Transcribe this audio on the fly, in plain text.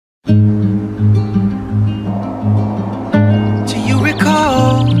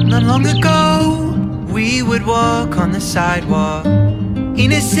long ago, we would walk on the sidewalk,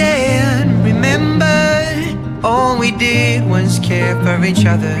 innocent, remember. All we did was care for each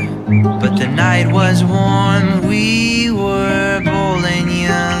other. But the night was warm, we were bold and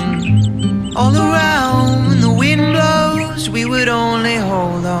young. All around, when the wind blows, we would only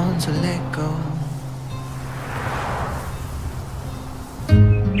hold on to let go.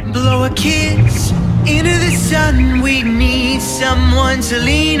 Blow a kiss into the sun, we need someone to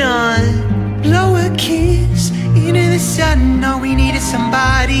lean on. Blow a kiss into the sun, all we need is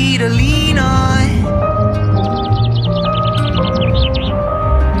somebody to lean on.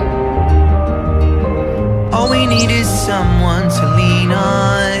 All we need is someone to lean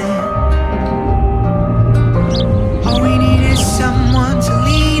on. All we need is someone to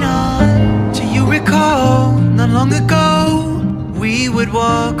lean on. Do you recall, not long ago, we would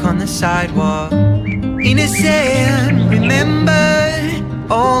walk on the sidewalk, innocent, remember.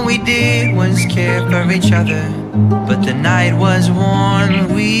 All we did was care for each other. But the night was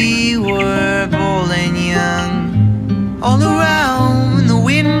warm, we were bold and young. All around, when the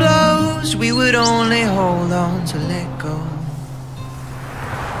wind blows, we would only hold on to let go.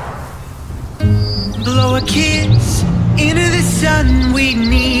 Blow a kiss into the sun, we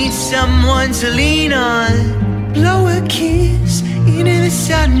need someone to lean on. Blow a kiss into the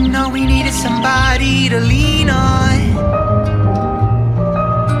sun, all we need is somebody to lean on.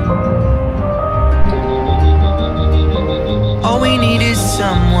 All we need is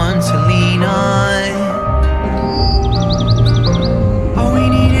someone to lean on. All we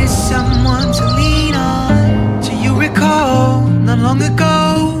need is someone to lean on. Do you recall, not long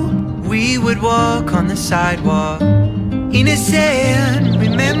ago, we would walk on the sidewalk, innocent,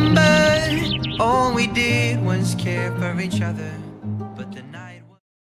 remember. All we did was care for each other.